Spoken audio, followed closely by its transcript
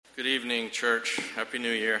Good evening, church. Happy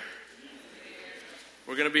New Year.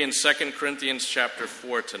 We're going to be in 2 Corinthians chapter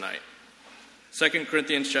 4 tonight. 2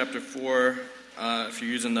 Corinthians chapter 4, if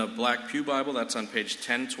you're using the Black Pew Bible, that's on page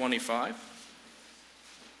 1025.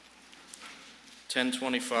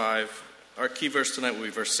 1025. Our key verse tonight will be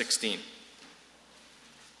verse 16.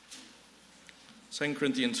 2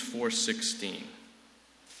 Corinthians 4:16.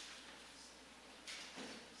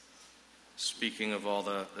 Speaking of all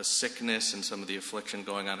the sickness and some of the affliction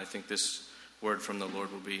going on, I think this word from the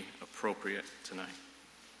Lord will be appropriate tonight.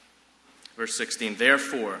 Verse 16,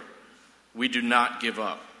 therefore, we do not give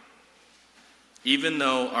up. Even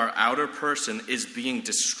though our outer person is being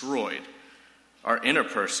destroyed, our inner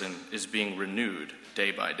person is being renewed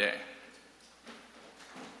day by day.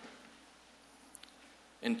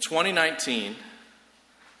 In 2019,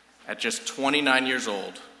 at just 29 years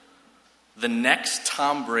old, the next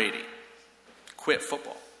Tom Brady quit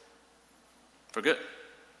football for good.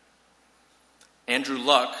 Andrew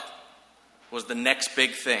Luck was the next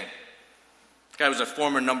big thing. The guy was a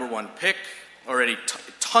former number one pick, already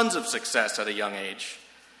tons of success at a young age,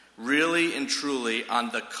 really and truly on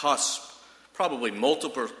the cusp, probably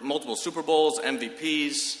multiple Super Bowls,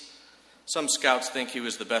 MVPs. Some scouts think he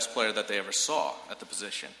was the best player that they ever saw at the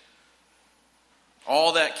position.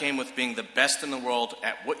 All that came with being the best in the world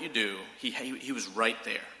at what you do. He was right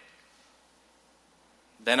there.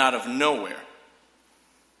 Then out of nowhere,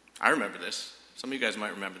 I remember this. Some of you guys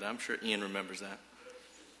might remember that. I'm sure Ian remembers that.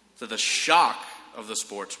 To the shock of the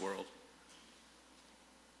sports world,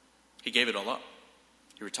 he gave it all up.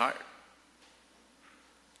 He retired.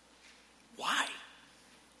 Why?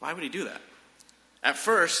 Why would he do that? At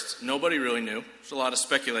first, nobody really knew. There's a lot of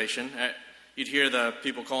speculation. You'd hear the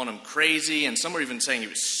people calling him crazy, and some were even saying he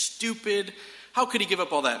was stupid. How could he give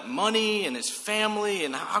up all that money and his family,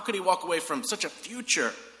 and how could he walk away from such a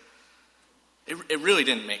future? It really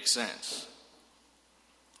didn't make sense.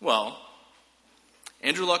 Well,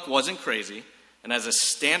 Andrew Luck wasn't crazy, and as a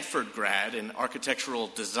Stanford grad in architectural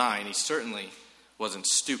design, he certainly wasn't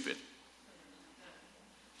stupid.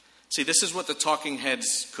 See, this is what the talking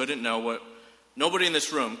heads couldn't know, what nobody in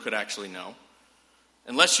this room could actually know.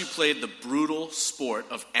 Unless you played the brutal sport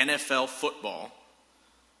of NFL football,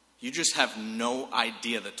 you just have no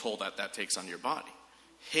idea the toll that takes on your body.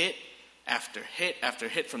 Hit after hit after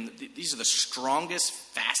hit from these are the strongest,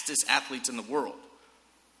 fastest athletes in the world.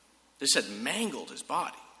 This had mangled his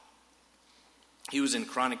body. He was in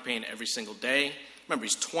chronic pain every single day. Remember,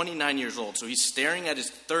 he's 29 years old, so he's staring at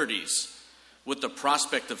his 30s with the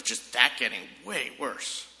prospect of just that getting way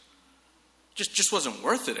worse. Just wasn't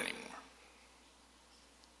worth it anymore.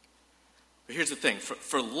 But here's the thing,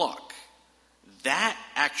 for Luck, that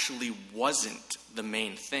actually wasn't the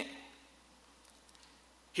main thing.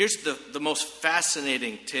 Here's the most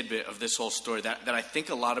fascinating tidbit of this whole story that I think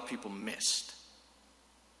a lot of people missed.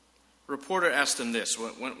 A reporter asked him this.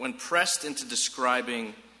 When pressed into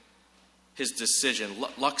describing his decision,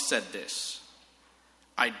 Luck said this: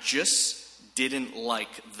 I just didn't like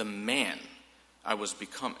the man I was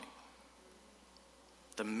becoming.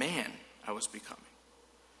 The man I was becoming.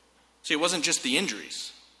 See, it wasn't just the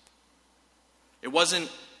injuries. It wasn't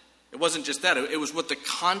just that. It was what the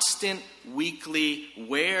constant weekly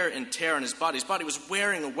wear and tear on his body. His body was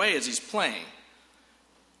wearing away as he's playing.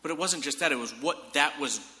 But it wasn't just that. It was what that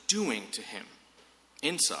was doing to him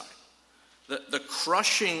inside. The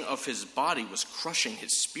crushing of his body was crushing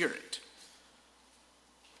his spirit.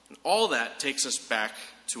 And all that takes us back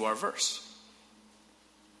to our verse.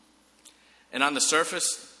 And on the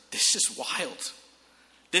surface, this is wild.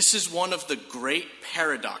 This is one of the great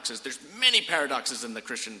paradoxes. There's many paradoxes in the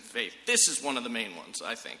Christian faith. This is one of the main ones,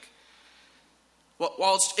 I think.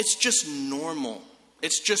 While it's just normal.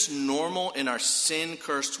 It's just normal in our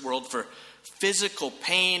sin-cursed world for physical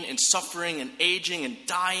pain and suffering and aging and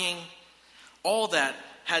dying. All that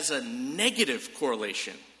has a negative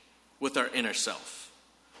correlation with our inner self.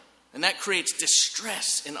 And that creates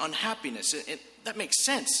distress and unhappiness. That makes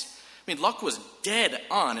sense. I mean, Luck was dead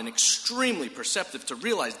on and extremely perceptive to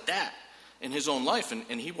realize that in his own life,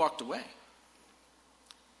 and he walked away.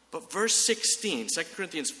 But verse 16, 2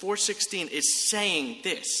 Corinthians 4:16 is saying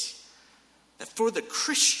this, that for the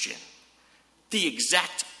Christian, the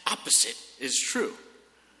exact opposite is true.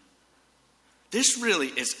 This really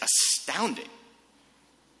is astounding.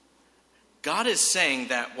 God is saying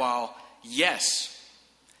that while, yes,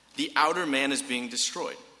 the outer man is being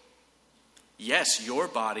destroyed. Yes, your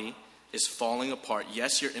body is falling apart.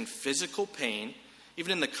 Yes, you're in physical pain.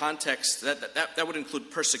 Even in the context, that would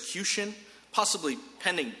include persecution, possibly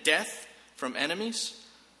pending death from enemies.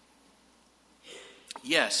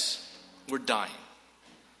 Yes, we're dying.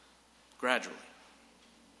 Gradually.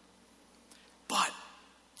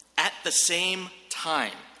 the same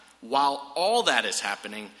time, while all that is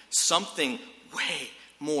happening, something way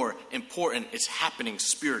more important is happening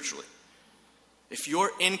spiritually. If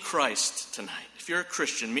you're in Christ tonight, if you're a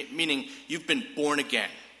Christian, meaning you've been born again,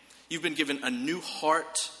 you've been given a new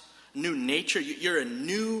heart, a new nature, you're a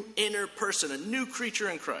new inner person, a new creature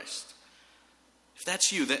in Christ. If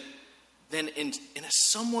that's you, then in a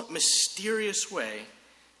somewhat mysterious way,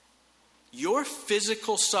 your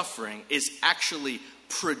physical suffering is actually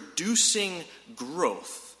producing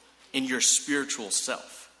growth in your spiritual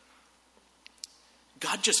self.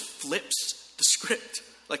 God just flips the script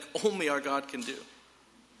like only our God can do.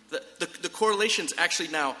 The correlation's actually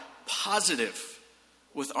now positive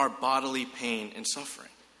with our bodily pain and suffering.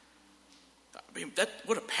 I mean,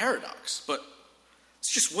 what a paradox, but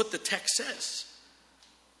it's just what the text says.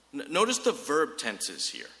 Notice the verb tenses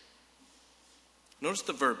here. Notice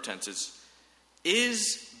the verb tenses.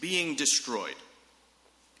 Is being destroyed.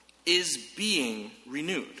 Is being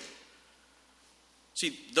renewed.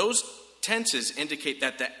 See, those tenses indicate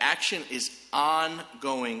that the action is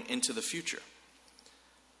ongoing into the future.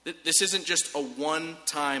 This isn't just a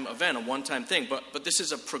one-time event, a one-time thing, but this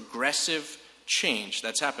is a progressive change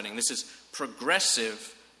that's happening. This is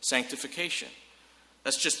progressive sanctification.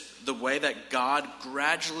 That's just the way that God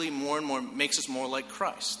gradually more and more makes us more like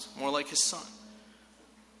Christ, more like his Son.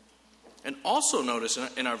 And also notice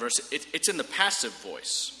in our verse, it's in the passive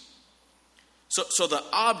voice. So the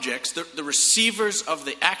objects, the receivers of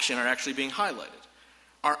the action are actually being highlighted.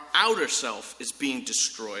 Our outer self is being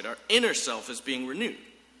destroyed. Our inner self is being renewed.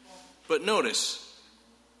 But notice,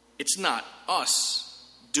 it's not us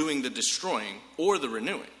doing the destroying or the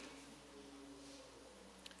renewing.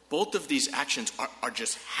 Both of these actions are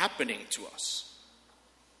just happening to us.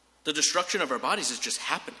 The destruction of our bodies is just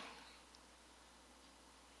happening.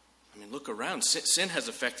 I mean, look around. Sin has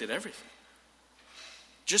affected everything.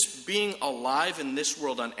 Just being alive in this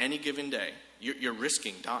world on any given day, you're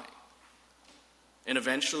risking dying. And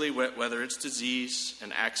eventually, whether it's disease,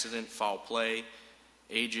 an accident, foul play,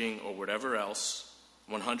 aging, or whatever else,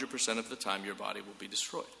 100% of the time your body will be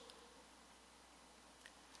destroyed.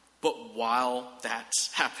 But while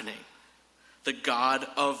that's happening, the God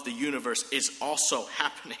of the universe is also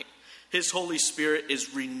happening. His Holy Spirit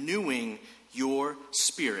is renewing your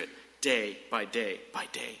spirit day by day, by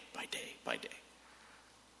day, by day, by day.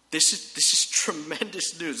 This is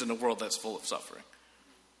tremendous news in a world that's full of suffering.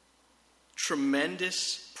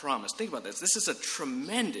 Tremendous promise. Think about this. This is a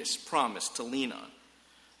tremendous promise to lean on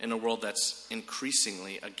in a world that's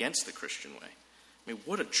increasingly against the Christian way. I mean,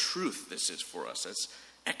 what a truth this is for us as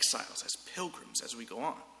exiles, as pilgrims, as we go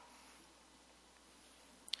on.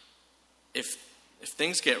 If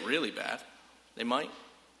things get really bad, they might.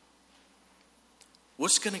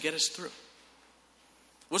 What's going to get us through?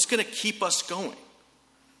 What's going to keep us going?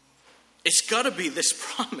 It's got to be this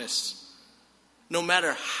promise. No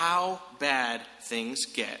matter how bad things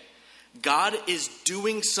get, God is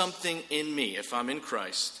doing something in me, if I'm in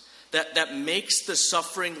Christ, that makes the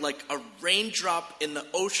suffering like a raindrop in the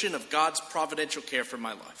ocean of God's providential care for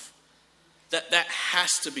my life. That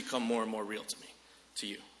has to become more and more real to me, to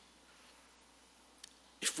you.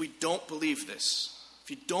 If we don't believe this,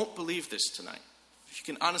 if you don't believe this tonight, if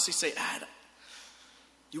you can honestly say,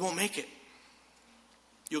 you won't make it.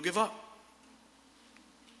 You'll give up.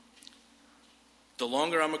 The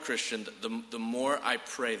longer I'm a Christian, the more I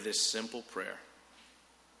pray this simple prayer.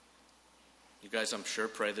 You guys, I'm sure,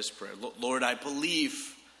 pray this prayer. Lord, I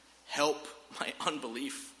believe. Help my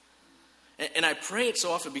unbelief. And I pray it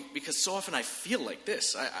so often because so often I feel like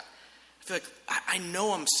this. I feel like I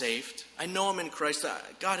know I'm saved. I know I'm in Christ.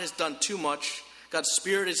 God has done too much. God's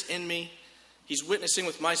Spirit is in me. He's witnessing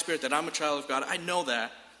with my spirit that I'm a child of God. I know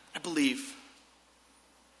that. I believe.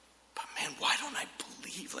 But man, why don't I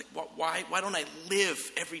believe? Like, why don't I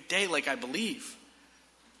live every day like I believe?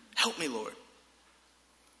 Help me, Lord.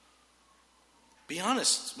 Be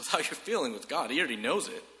honest with how you're feeling with God. He already knows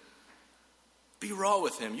it. Be raw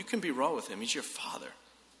with him. You can be raw with him. He's your Father.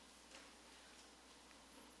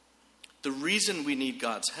 The reason we need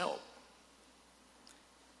God's help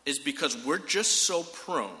is because we're just so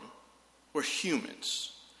prone. We're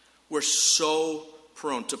humans. We're so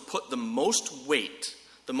prone to put the most weight,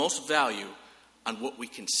 the most value on what we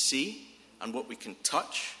can see, on what we can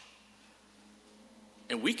touch.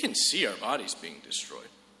 And we can see our bodies being destroyed.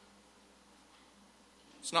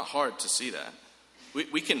 It's not hard to see that.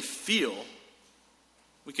 We can feel.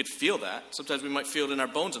 We could feel that. Sometimes we might feel it in our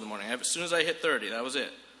bones in the morning. As soon as I hit 30, that was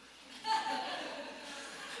it.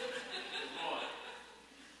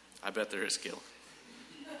 I bet there is guilt.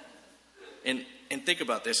 And think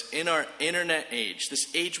about this. In our internet age,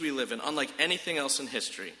 this age we live in, unlike anything else in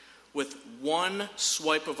history, with one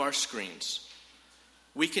swipe of our screens,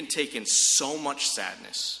 we can take in so much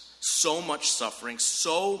sadness, so much suffering,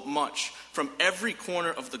 so much from every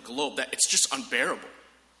corner of the globe that it's just unbearable.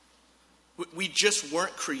 We just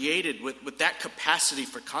weren't created with that capacity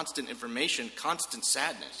for constant information, constant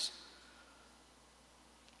sadness.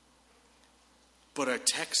 But our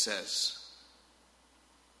text says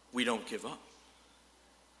we don't give up.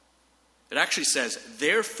 It actually says,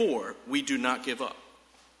 therefore, we do not give up.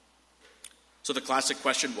 So the classic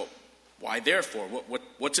question, well, why therefore?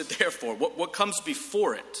 What's it there for? What comes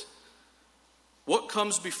before it? What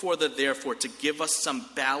comes before the therefore to give us some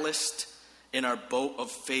ballast in our boat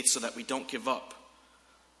of faith so that we don't give up?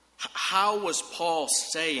 How was Paul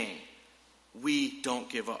saying we don't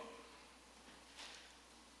give up?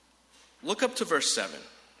 Look up to verse 7.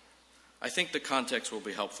 I think the context will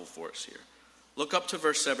be helpful for us here. Look up to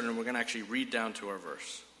verse 7, and we're going to actually read down to our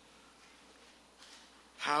verse.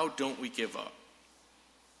 How don't we give up?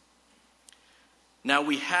 Now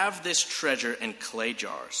we have this treasure in clay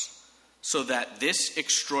jars, so that this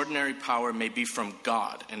extraordinary power may be from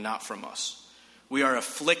God and not from us. We are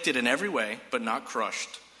afflicted in every way, but not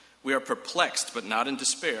crushed. We are perplexed, but not in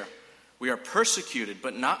despair. We are persecuted,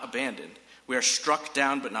 but not abandoned. We are struck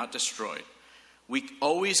down, but not destroyed. We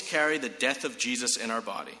always carry the death of Jesus in our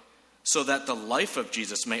body, so that the life of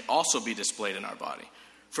Jesus may also be displayed in our body.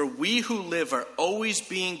 For we who live are always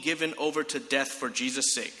being given over to death for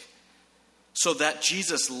Jesus' sake, so that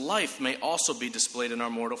Jesus' life may also be displayed in our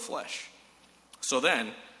mortal flesh. So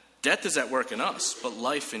then, death is at work in us, but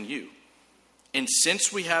life in you. And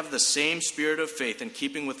since we have the same spirit of faith in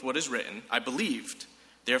keeping with what is written, I believed,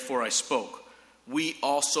 therefore I spoke. We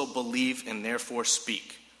also believe and therefore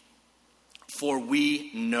speak. For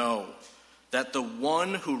we know that the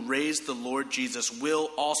one who raised the Lord Jesus will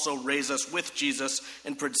also raise us with Jesus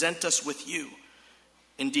and present us with you.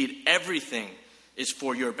 Indeed, everything is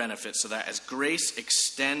for your benefit, so that as grace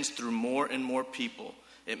extends through more and more people,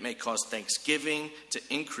 it may cause thanksgiving to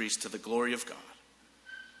increase to the glory of God.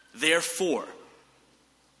 Therefore,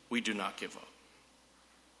 we do not give up.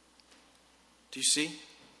 Do you see?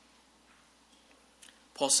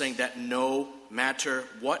 Paul's saying that no matter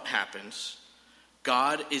what happens,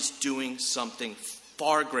 God is doing something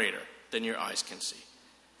far greater than your eyes can see.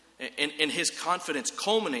 And his confidence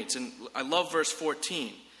culminates in, I love verse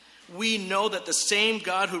 14. We know that the same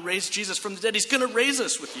God who raised Jesus from the dead, he's going to raise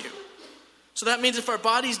us with you. So that means if our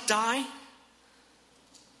bodies die,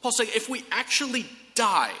 Paul's saying if we actually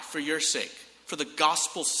die for your sake, for the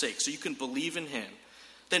gospel's sake, so you can believe in him,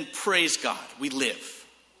 then praise God, we live.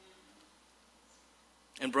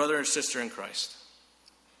 And brother and sister in Christ,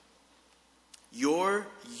 your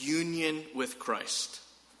union with Christ,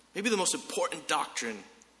 maybe the most important doctrine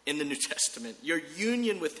in the New Testament, your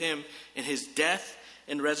union with him in his death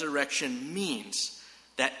and resurrection means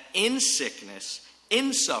that in sickness,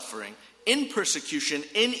 in suffering, in persecution,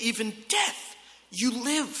 in even death, you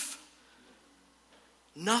live.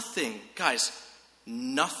 Nothing, guys,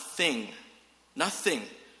 nothing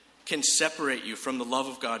can separate you from the love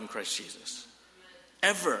of God in Christ Jesus.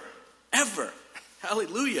 Ever.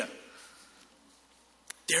 Hallelujah.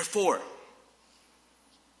 Therefore,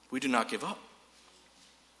 we do not give up.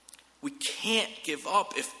 We can't give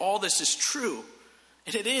up if all this is true.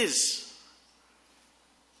 And it is.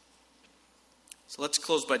 So let's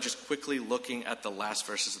close by just quickly looking at the last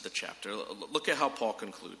verses of the chapter. Look at how Paul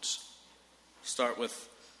concludes. Start with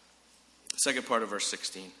the second part of verse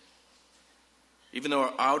 16. Even though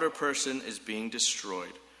our outer person is being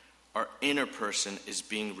destroyed, our inner person is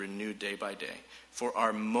being renewed day by day. For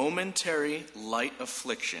our momentary light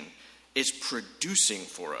affliction is producing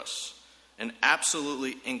for us an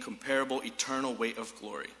absolutely incomparable eternal weight of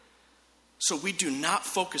glory. So we do not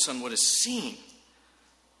focus on what is seen,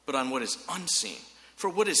 but on what is unseen. For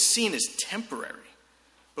what is seen is temporary,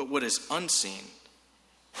 but what is unseen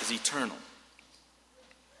is eternal.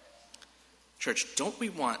 Church, don't we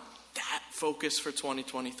want that focus for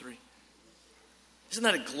 2023? Isn't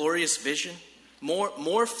that a glorious vision?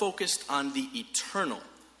 More focused on the eternal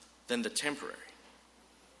than the temporary.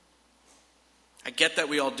 I get that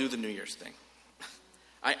we all do the New Year's thing.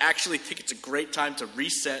 I actually think it's a great time to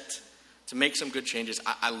reset, to make some good changes.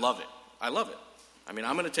 I love it. I mean,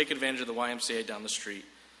 I'm going to take advantage of the YMCA down the street.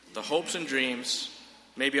 The hopes and dreams,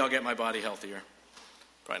 maybe I'll get my body healthier.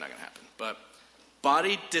 Probably not going to happen. But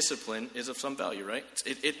body discipline is of some value, right?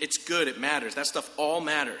 It's good. It matters. That stuff all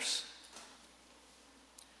matters.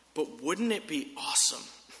 But wouldn't it be awesome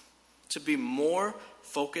to be more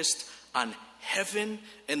focused on heaven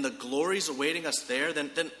and the glories awaiting us there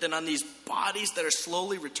than on these bodies that are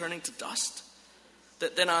slowly returning to dust?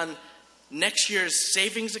 Than on next year's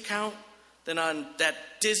savings account than on that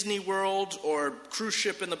Disney World or cruise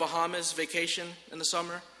ship in the Bahamas vacation in the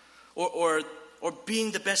summer? Or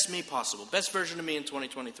being the best me possible, best version of me in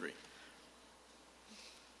 2023?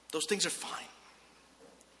 Those things are fine.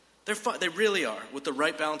 They're fine. They really are. With the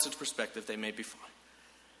right balance of perspective, they may be fine.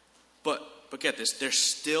 But get this, they're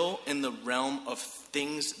still in the realm of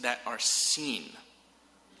things that are seen.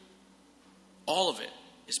 All of it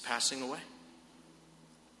is passing away.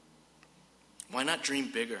 Why not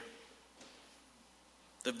dream bigger?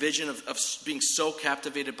 The vision of being so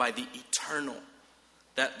captivated by the eternal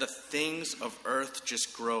that the things of earth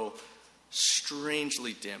just grow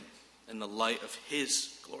strangely dim in the light of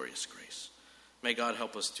his glorious grace. May God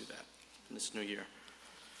help us do that in this new year.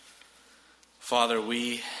 Father,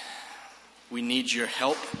 we need your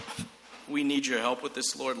help. We need your help with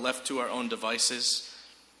this, Lord. Left to our own devices,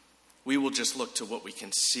 we will just look to what we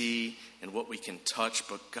can see and what we can touch.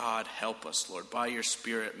 But God, help us, Lord. By your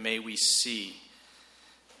Spirit, may we see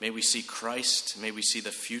Christ. May we see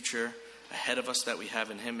the future ahead of us that we have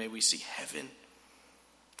in him. May we see heaven.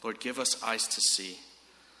 Lord, give us eyes to see.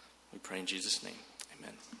 We pray in Jesus' name.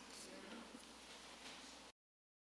 Amen.